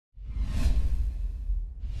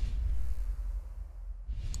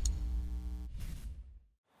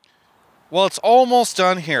Well, it's almost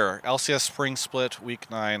done here. LCS Spring Split, Week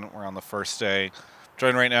 9. We're on the first day.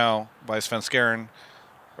 Joined right now by Sven.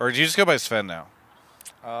 Or do you just go by Sven now?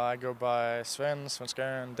 I go by Sven,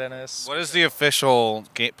 Sven, Dennis. What is the official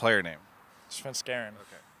player name? Sven. Okay.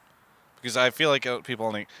 Because I feel like people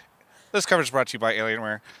only... This coverage is brought to you by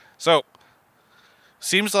Alienware. So,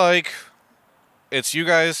 seems like it's you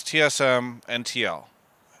guys, TSM, and TL.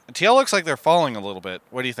 And TL looks like they're falling a little bit.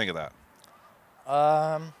 What do you think of that?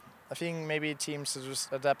 I think maybe teams have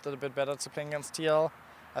just adapted a bit better to playing against TL.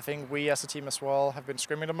 I think we as a team as well have been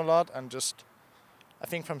scrimming them a lot, and just I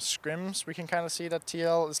think from scrims we can kind of see that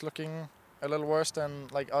TL is looking a little worse than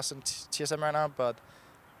like us and TSM right now. But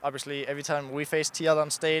obviously every time we face TL on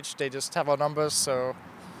stage, they just have our numbers, so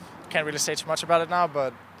can't really say too much about it now.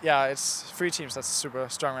 But yeah, it's 3 teams that's super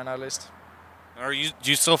strong right now at least. Do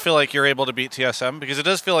you still feel like you're able to beat TSM? Because it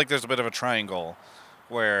does feel like there's a bit of a triangle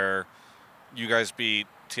where you guys beat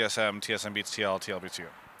TSM, TSM beats TL, TL beats you.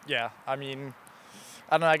 Yeah, I mean,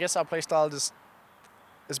 I don't know, I guess our playstyle is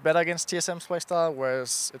better against TSM's playstyle,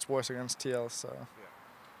 whereas it's worse against TL, so. Yeah.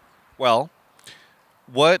 Well,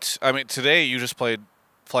 today you just played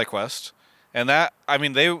FlyQuest, and that,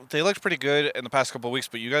 they looked pretty good in the past couple of weeks,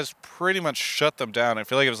 but you guys pretty much shut them down. I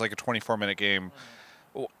feel like it was like a 24-minute game.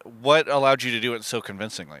 What allowed you to do it so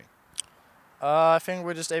convincingly? I think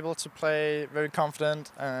we're just able to play very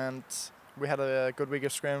confident, and we had a good week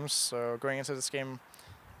of scrims, so going into this game,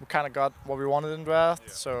 we kind of got what we wanted in draft,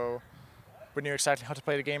 so we knew exactly how to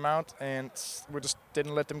play the game out, and we just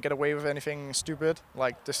didn't let them get away with anything stupid.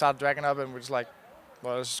 Like, they started dragging up, and we're just like,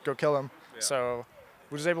 well, let's just go kill them. Yeah. So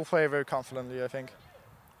we're just able to play very confidently, I think.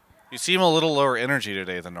 You seem a little lower energy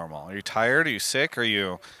today than normal. Are you tired? Are you sick? Are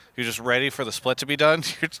you just ready for the split to be done?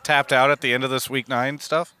 You're tapped out at the end of this Week 9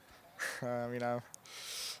 stuff? Maybe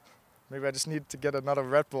I just need to get another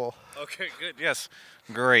Red Bull. Okay, good. Yes,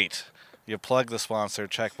 great. You plug the sponsor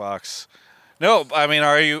checkbox. No,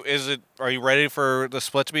 are you ready for the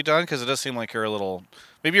split to be done? Because it does seem like you're a little.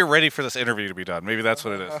 Maybe you're ready for this interview to be done. Maybe that's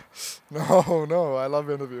what it is. No, I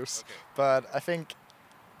love interviews, okay. But I think,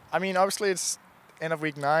 obviously it's end of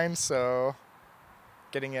Week 9, so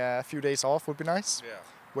getting a few days off would be nice. Yeah.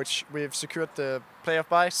 Which we've secured the playoff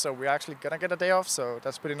bye, so we're actually gonna get a day off, so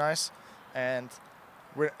that's pretty nice. And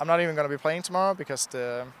I'm not even gonna be playing tomorrow because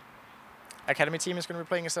the Academy team is gonna be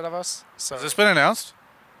playing instead of us. So has this been announced?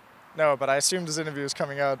 No, but I assume this interview is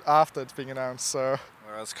coming out after it's being announced. So.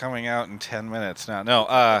 Well, it's coming out in 10 minutes now. No.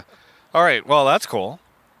 All right. Well, that's cool.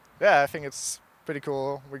 Yeah, I think it's pretty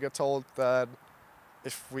cool. We got told that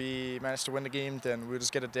if we manage to win the game, then we'll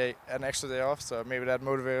just get an extra day off. So maybe that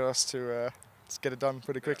motivated us to just get it done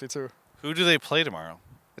pretty quickly too. Who do they play tomorrow?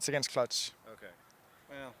 It's against Clutch. Okay.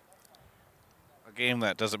 Well, a game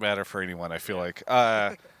that doesn't matter for anyone, I feel like.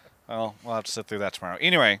 Well, we'll have to sit through that tomorrow.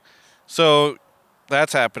 Anyway, so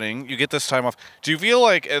that's happening. You get this time off. Do you feel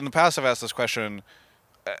like, in the past I've asked this question,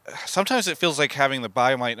 sometimes it feels like having the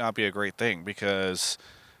bye might not be a great thing because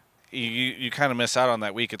you kind of miss out on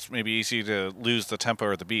that week. It's maybe easy to lose the tempo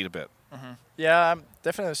or the beat a bit. Mm-hmm. Yeah, I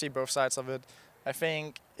definitely see both sides of it. I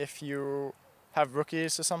think if you have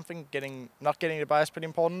rookies or something, not getting the bye is pretty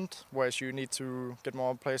important, whereas you need to get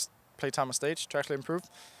more play time on stage to actually improve.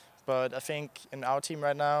 But I think in our team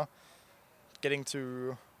right now, getting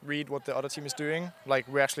to read what the other team is doing, like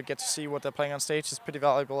we actually get to see what they're playing on stage, is pretty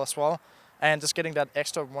valuable as well. And just getting that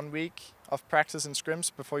extra 1 week of practice in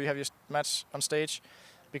scrims before you have your match on stage,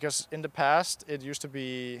 because in the past it used to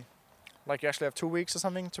be like you actually have 2 weeks or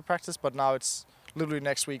something to practice, but now it's literally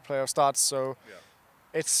next week playoff starts, so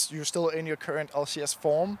you're still in your current LCS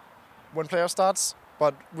form when playoff starts,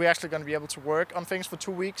 but we're actually going to be able to work on things for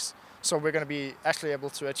 2 weeks, so we're going to be actually able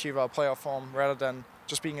to achieve our playoff form rather than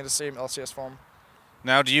just being in the same LCS form.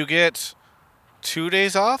 Now, do you get 2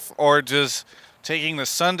 days off, or does taking the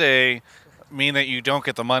Sunday mean that you don't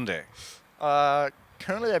get the Monday?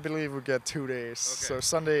 Currently, I believe we get 2 days, so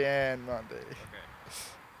Sunday and Monday. Okay.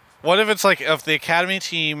 What if it's like if the Academy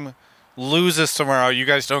team loses tomorrow, you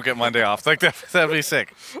guys don't get Monday off? Like that'd be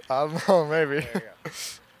sick. I don't know, maybe.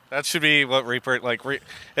 That should be what Reaper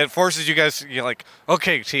it forces you guys. You're like,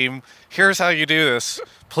 okay, team, here's how you do this.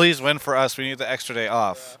 Please win for us. We need the extra day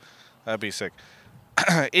off. Yeah. That'd be sick.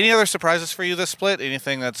 Any other surprises for you this split?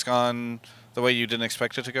 Anything that's gone the way you didn't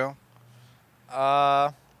expect it to go?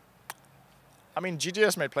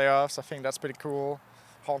 GGS made playoffs. I think that's pretty cool.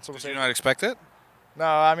 Did you not expect it? No,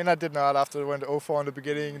 I did not. After they went 0-4 in the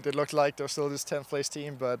beginning, they looked like they were still this 10th place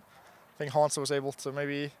team, but I think Hansa was able to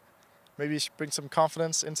maybe bring some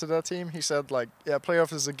confidence into their team. He said,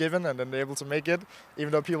 playoff is a given, and then they're able to make it,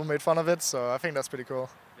 even though people made fun of it, so I think that's pretty cool.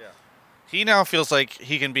 Yeah. He now feels like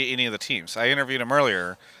he can beat any of the teams. I interviewed him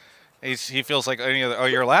earlier, He feels like any other. Oh,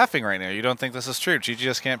 you're laughing right now. You don't think this is true?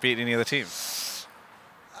 GGS can't beat any of the teams.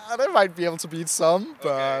 They might be able to beat some,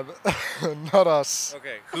 but not us.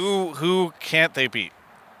 Okay. Who can't they beat?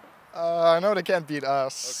 I know they can't beat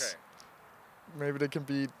us. Okay. Maybe they can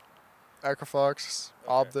beat Aquafox,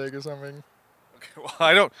 Optic or something. Okay. Well,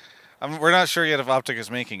 I don't. We're not sure yet if Optic is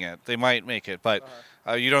making it. They might make it, but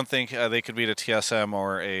you don't think they could beat a TSM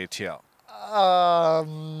or a TL?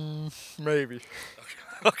 Maybe.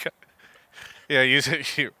 Okay. Yeah,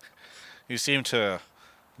 you seem to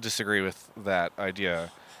disagree with that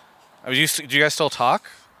idea. Do you guys still talk?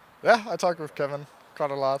 Yeah, I talk with Kevin quite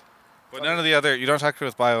a lot. But none of the other. You don't talk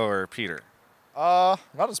with Bio or Peter.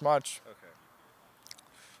 Not as much.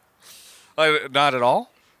 Okay. Not at all.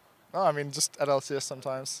 No, I mean just at LCS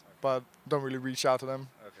sometimes, but don't really reach out to them.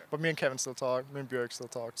 Okay. But me and Kevin still talk. Me and Björk still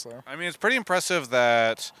talk. So. I mean, it's pretty impressive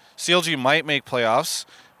that CLG might make playoffs,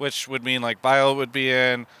 which would mean like Bio would be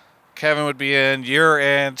in, Kevin would be in, you're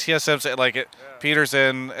in, TSM's in, like it. Yeah. Peter's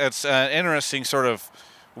in. It's an interesting sort of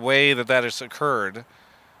way that has occurred.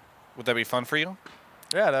 Would that be fun for you?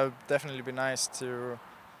 Yeah, that would definitely be nice to.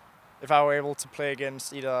 If I were able to play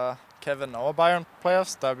against either Kevin or Bayern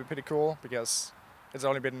players, that would be pretty cool because it's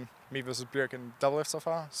only been me versus Björk and Double so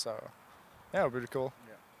far. So, yeah, it would be pretty cool.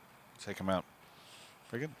 Yeah. Take them out.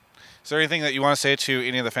 Very good. Is there anything that you want to say to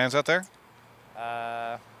any of the fans out there?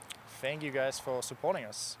 Thank you guys for supporting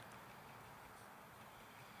us.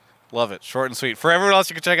 Love it. Short and sweet. For everyone else,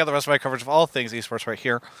 you can check out the rest of my coverage of all things esports right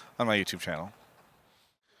here on my YouTube channel.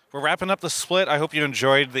 We're wrapping up the split. I hope you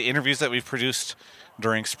enjoyed the interviews that we've produced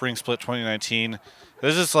during Spring Split 2019.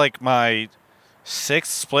 This is like my 6th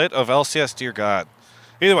split of LCS, dear God.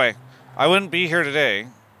 Either way, I wouldn't be here today.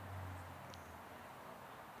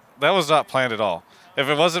 That was not planned at all. If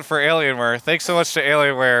it wasn't for Alienware, thanks so much to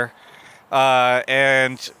Alienware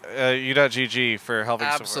and U.GG for helping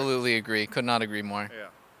support. Absolutely agree. Could not agree more. Yeah.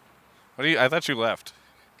 What do you? I thought you left.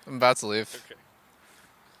 I'm about to leave. Okay.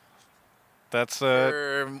 That's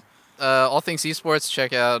For all things esports,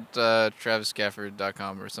 check out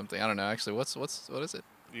travisgafford.com or something. I don't know. Actually, what is it?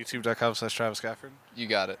 YouTube.com/TravisGafford. You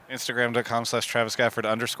got it.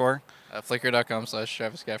 Instagram.com/TravisGafford_.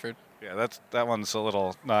 Flickr.com/TravisGafford. Yeah, that one's a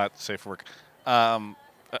little not safe for work. How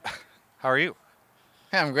are you?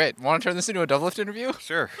 Hey, I'm great. Want to turn this into a double lift interview?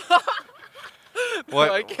 Sure.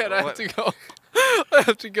 What? I can't. I have to go. I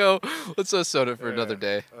have to go. Let's set it for another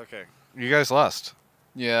day. Okay. You guys lost.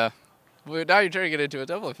 Yeah. Well, now you're turning it into a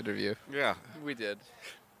double lift interview. Yeah. We did.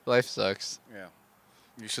 Life sucks. Yeah.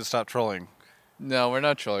 You should stop trolling. No, we're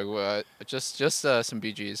not trolling. Just some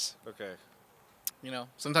BGs. Okay. You know,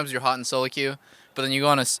 sometimes you're hot in solo queue, but then you go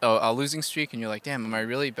on a losing streak and you're like, damn, am I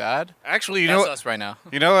really bad? Actually, That's us right now.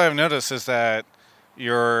 You know what I've noticed is that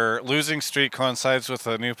your losing streak coincides with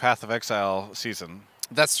the new Path of Exile season.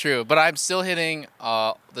 That's true, but I'm still hitting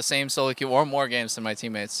the same solo queue or more games than my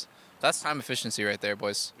teammates. That's time efficiency right there,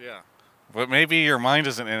 boys. Yeah. But maybe your mind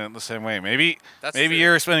isn't in it the same way. Maybe true.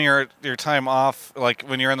 You're spending your time off, like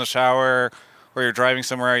when you're in the shower or you're driving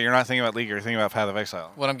somewhere, you're not thinking about League, you're thinking about Path of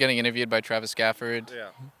Exile. When I'm getting interviewed by Travis Gafford.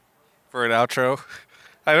 Yeah. For an outro.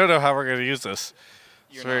 I don't know how we're going to use this.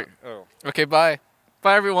 Oh. Okay, bye.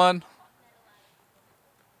 Bye, everyone.